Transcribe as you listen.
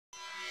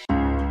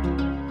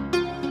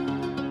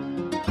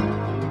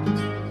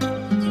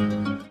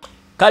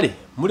Kale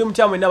muri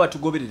mutyamu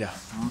n'abatugoberera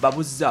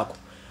mbabuzzaako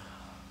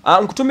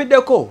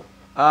nkutumiddeko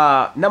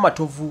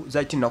n'amatovu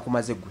zaiti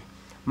nakumaze gwe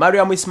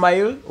Mariam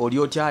Ismail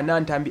oliotya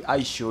Nantambi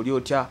Aisha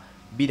oliotya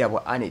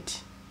Birabwa Anet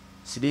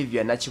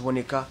Sylvia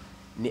Nakiboneka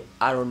ne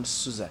Aaron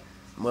Susan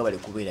mwebale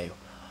kubeerayo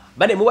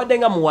bane mubadde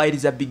nga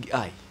muwayiriza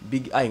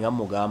Big Eye nga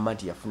mugamba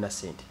nti yafuna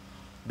sente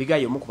Big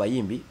Eye omu ku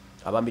bayimbi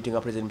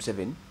abambitinga President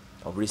Museveni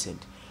of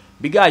recent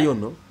Big Eye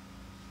ono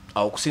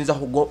okusinza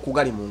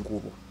kugali mu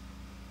nkubo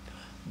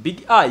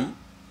Big Eye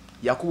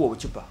yakuba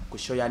obucupa ku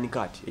show ya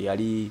Nikat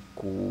eyali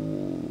ku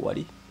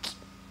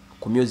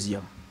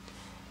museum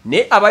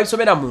ne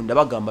abayisomera munda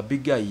bagamba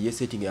Big Eye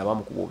yesetting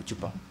yabamu kuba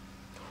obucupa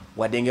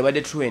wadenge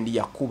bade trend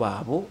yakuba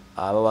abo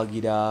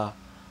abawagira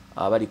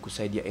abali ku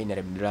side ya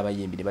NRM ndala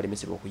bayimbi ne bali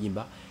mesebo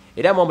kuyimba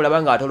era mu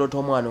mulabanga atoloto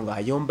omwana nga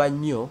ayomba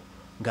nnyo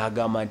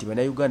ngagamba nti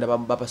bana Uganda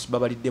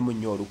babaliddemu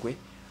nnyo olukwe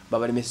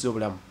babali mesezo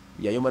obulamu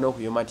yayomba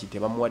n'okuyomba nti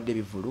tebamuwadde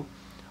bivulu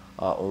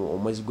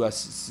omwezi gwa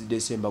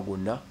December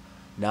gonna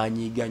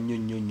nanyiga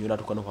nnyo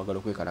natukana kwagala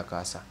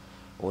okwekalakasa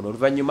ono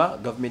oluvannyuma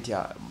government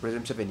ya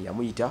President Museveni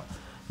yamuyita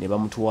ne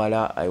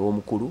bamutwala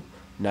ay'omukulu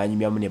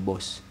nanyumyamu ne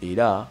boss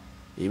era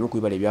ebimu ku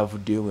bibala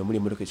ebyavuddeyo mwe muli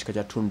emmotoka ekika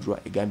kya Tundra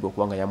egambye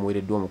okuba nga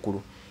yamuweereddwa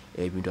omukulu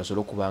ebintu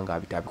asobola okuba nga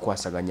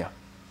bitabikwasaganya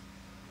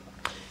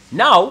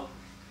now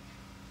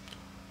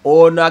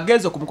ono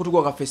agenze ku mukutu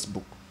gwa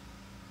Facebook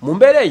mu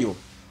mbeera eyo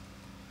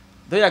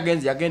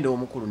yagende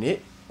omukulu ne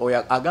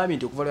oyo agambye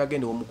nti okuva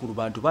yagende omukulu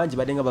bantu bangi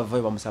badenga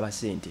bavayo bamusaba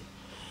sente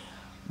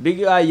Big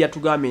Eye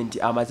yatugambye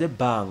nti amaze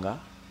banga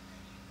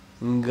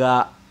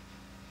nga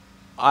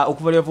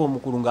okuva leva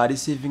omukulu nga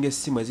receiving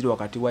essimu eziri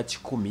wakati wa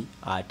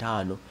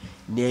 15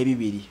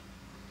 n'ebibiri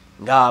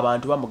nga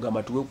abantu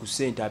bamugamba tuwe ku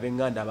sente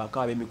abenganda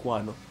abakaaba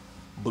emikwano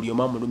buli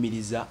omu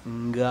amulumiriza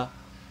nga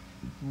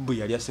bwe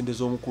yali asente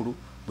z'omukulu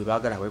bwe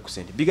baagala awe ku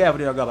sente Big Eye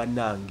yavuddeyo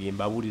bannange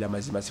mbabulira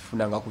mazima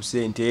sifunanga ku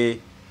sente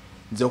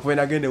nze okuva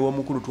nagende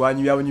w'omukulu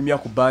twanyumya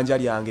ku bbanja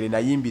lyange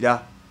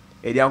nayimbira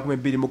erya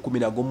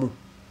 2011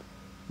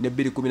 ne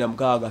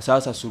 2016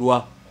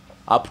 saasasulwa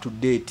up to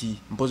date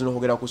mpozi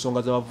n'okwogera ku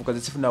nsonga z'abavubuka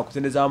zisifuna ku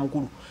sente za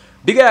mukulu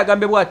Big Eye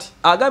agambe bwati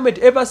agambe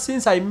nti ever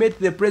since I met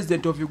the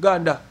president of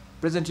Uganda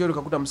President Yoweri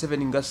Kaguta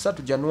Museveni nga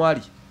 3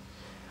 January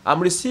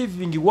I'm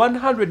receiving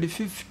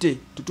 150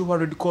 to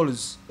 200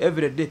 calls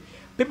every day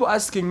people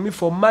asking me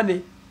for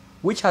money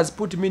which has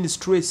put me in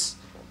stress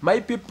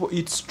my people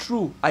it's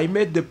true I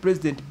met the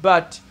president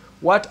but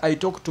what I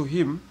talked to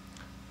him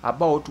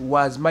about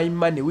was my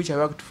money which I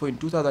worked for in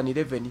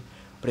 2011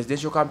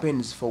 presidential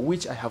campaigns for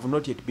which I have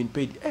not yet been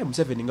paid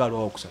Museveni nga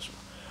alwa okusasula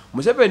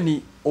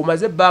Museveni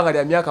omaze banga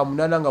lya myaka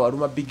 8 nga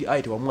waluma Big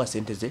Eye wamuwa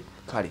sente ze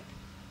kale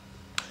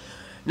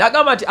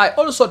nagamba nti I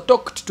also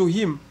talked to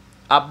him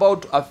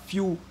about a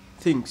few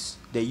things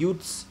the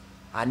youths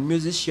and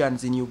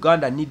musicians in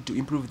Uganda need to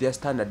improve their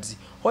standards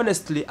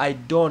honestly I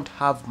don't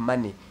have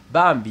money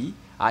bambi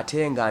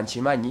atenga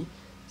nchimanyi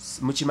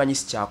muchimanyi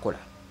sichakola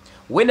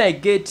when I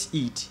get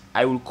it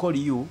I will call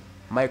you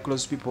my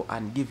close people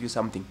and give you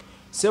something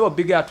sebo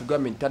Big Eye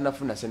atugambye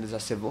ntanafuna sente za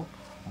sebo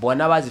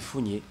bwana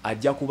bazifunye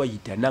ajja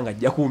kubayita nanga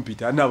ajja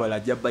kumpita nabala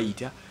ajja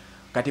bayita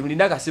kati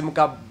mulinda kasimu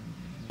ka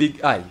Big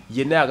Eye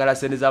yenna yagala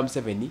sente za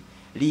Museveni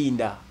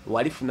linda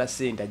walifuna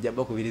sente ajja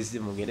bakubiriza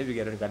mu ngene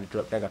bigero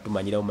nga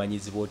tumanyira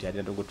umanyizi boti ati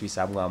ntongo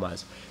twisamu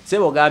amaso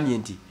sebo gambye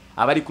nti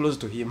abali close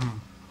to him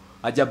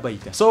ajja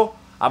bayita so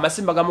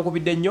amasimba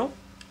gamukubidde nnyo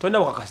tonna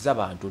bakakasiza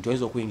abantu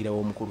ntoyinza okuyingira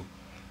w'omukulu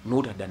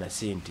n'otadda na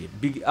sente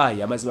Big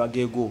Eye amazima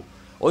geego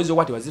oyinza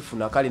okwati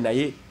wazifuna kale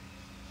naye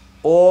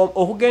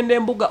okugenda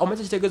embuga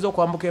omaze kitegeeza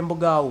okwambuka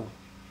embuga awo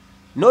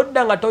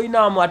nodda nga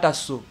toyinaamu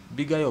ataso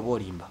Big Eye oba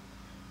olimba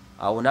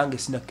awo nange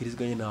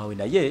sinakkiriziganye naawe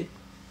naye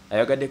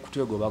ayagadde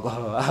kutwego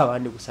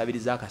abandi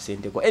kusabiriza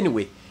akasenteko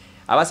anyway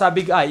abasaba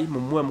Big Eye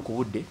mumuwe mu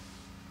kubudde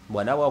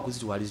bwana wa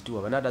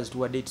kuzitwalizitwa banada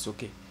zitwa dates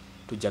okay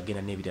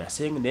tujagena n'ebirala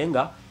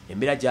nenga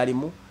embeera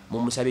gyalimu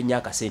mumusabye nnyo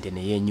akasente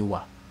ne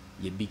yenyuwa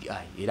ye Big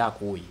Eye era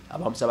akuyi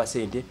abamusaba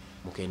sente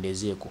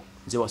mukendezeeko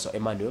nze wasa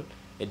Emmanuel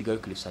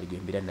Edgar Cliffs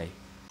aligembera naye